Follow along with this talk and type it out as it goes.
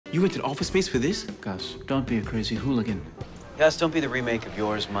You rented office space for this? Gus, don't be a crazy hooligan. Gus, don't be the remake of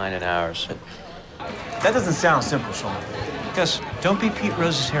Yours, Mine, and Ours. That doesn't sound simple, Shawn. Gus, don't be Pete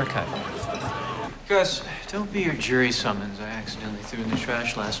Rose's haircut. Gus, don't be your jury summons I accidentally threw in the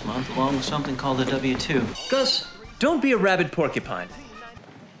trash last month, along with something called a W-2. Gus, don't be a rabid porcupine.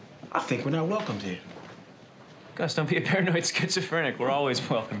 I think we're not welcomed here. Gus, don't be a paranoid schizophrenic. We're always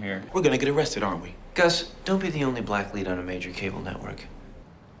welcome here. We're gonna get arrested, aren't we? Gus, don't be the only black lead on a major cable network.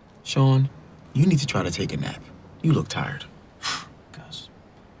 Shawn, you need to try to take a nap. You look tired. Gus,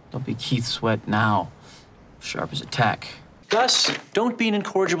 don't be Keith Sweat now. Sharp as a tack. Gus, don't be an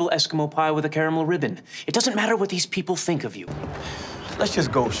incorrigible Eskimo pie with a caramel ribbon. It doesn't matter what these people think of you. Let's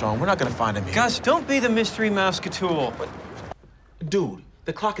just go, Shawn. We're not gonna find him here. Gus, don't be the mystery mouse-catool. Dude,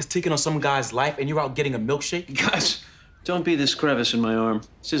 the clock is ticking on some guy's life and you're out getting a milkshake? Gus, don't be this crevice in my arm.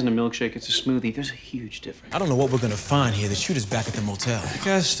 This isn't a milkshake, it's a smoothie. There's a huge difference. I don't know what we're gonna find here. The shooter's back at the motel.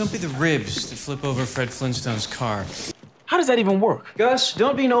 Gus, don't be the ribs that flip over Fred Flintstone's car. How does that even work? Gus,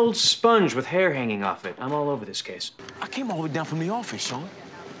 don't be an old sponge with hair hanging off it. I'm all over this case. I came all the way down from the office, Shawn.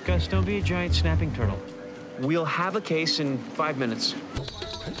 Gus, don't be a giant snapping turtle. We'll have a case in 5 minutes.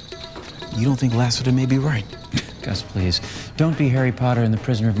 You don't think Lassiter may be right? Gus, please. Don't be Harry Potter and the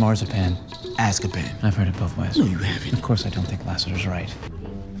Prisoner of Marzipan. Azkaban. I've heard it both ways. No, you haven't. Of course I don't think Lassiter's right.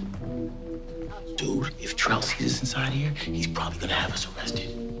 Dude, if Trout sees us inside here, he's probably gonna have us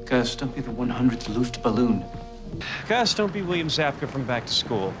arrested. Gus, don't be the 100th Luft balloon. Gus, don't be William Zapka from Back to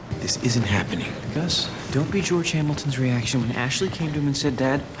School. This isn't happening. Gus, don't be George Hamilton's reaction when Ashley came to him and said,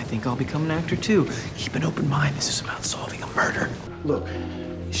 Dad, I think I'll become an actor too. Keep an open mind. This is about solving a murder. Look,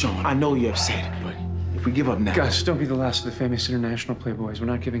 Shawn, I know you're upset, but if we give up now... Gus, don't be the last of the famous international playboys. We're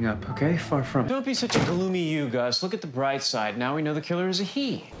not giving up, okay? Far from it. Don't be such a gloomy you, Gus. Look at the bright side. Now we know the killer is a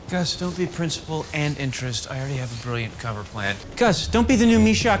he. Gus, don't be principal and interest. I already have a brilliant cover plan. Gus, don't be the new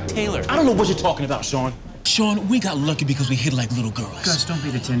Meshack Taylor. I don't know what you're talking about, Shawn. Shawn, we got lucky because we hid like little girls. Gus, don't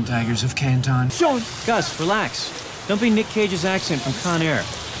be the 10 Tigers of Canton. Shawn! Gus, relax. Don't be Nick Cage's accent from Con Air.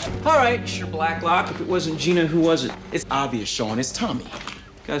 All right, sure, Blacklock. If it wasn't Gina, who was it? It's obvious, Shawn. It's Tommy.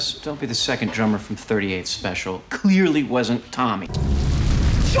 Gus, don't be the second drummer from 38 Special. Clearly wasn't Tommy.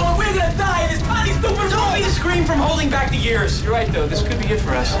 Shawn, we're gonna die in this mighty stupid Don't be the scream from Holding Back the Years. You're right, though. This could be it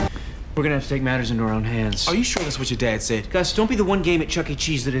for us. We're gonna have to take matters into our own hands. Are you sure that's what your dad said? Gus, don't be the one game at Chuck E.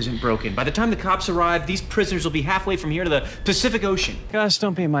 Cheese that isn't broken. By the time the cops arrive, these prisoners will be halfway from here to the Pacific Ocean. Gus,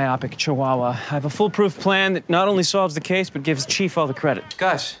 don't be a myopic chihuahua. I have a foolproof plan that not only solves the case, but gives Chief all the credit.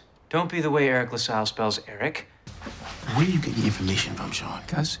 Gus, don't be the way Eric LaSalle spells Eric. Where do you get your information from, Shawn?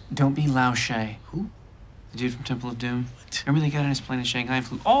 Gus, don't be Lao She. Who? The dude from Temple of Doom. Remember they got on his plane in Shanghai and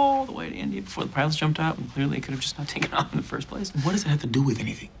flew all the way to India before the pilots jumped out, and clearly they could have just not taken off in the first place? What does it have to do with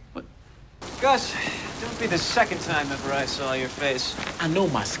anything? What? Gus, don't be the second time ever I saw your face. I know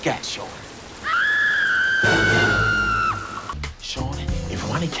my scat, Shawn. Shawn, if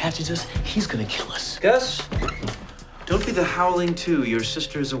Ronnie catches us, he's gonna kill us. Gus, don't be the Howling 2. Your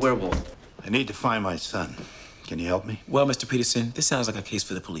sister is a werewolf. I need to find my son. Can you help me? Well, Mr. Peterson, this sounds like a case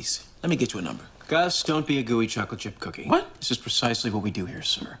for the police. Let me get you a number. Gus, don't be a gooey chocolate chip cookie. What? This is precisely what we do here,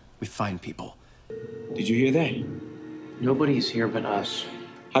 sir. We find people. Did you hear that? Nobody's here but us.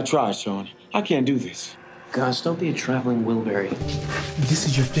 I tried, Shawn. I can't do this. Gus, don't be a traveling Wilbury. This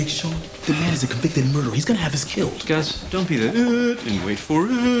is your fix, Shawn? The man is a convicted murderer. He's gonna have us killed. Gus, don't be the and wait for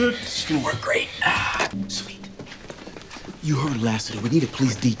it. It's gonna work great. Sweet. You heard Lassiter. We need a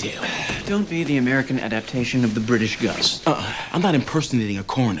police detail. Don't be the American adaptation of the British Gus. I'm not impersonating a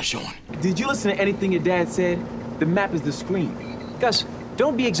coroner, Shawn. Did you listen to anything your dad said? The map is the screen. Gus,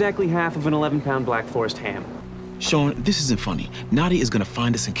 don't be exactly half of an 11-pound Black Forest ham. Shawn, this isn't funny. Nadia is gonna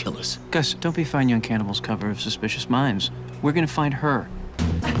find us and kill us. Gus, don't be Fine Young Cannibal's cover of Suspicious Minds. We're gonna find her.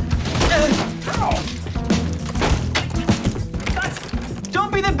 Gus,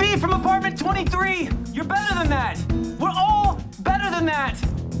 don't be the bee from apartment 23. You're better than that. We're all better than that.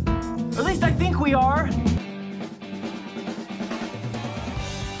 Or at least I think we are.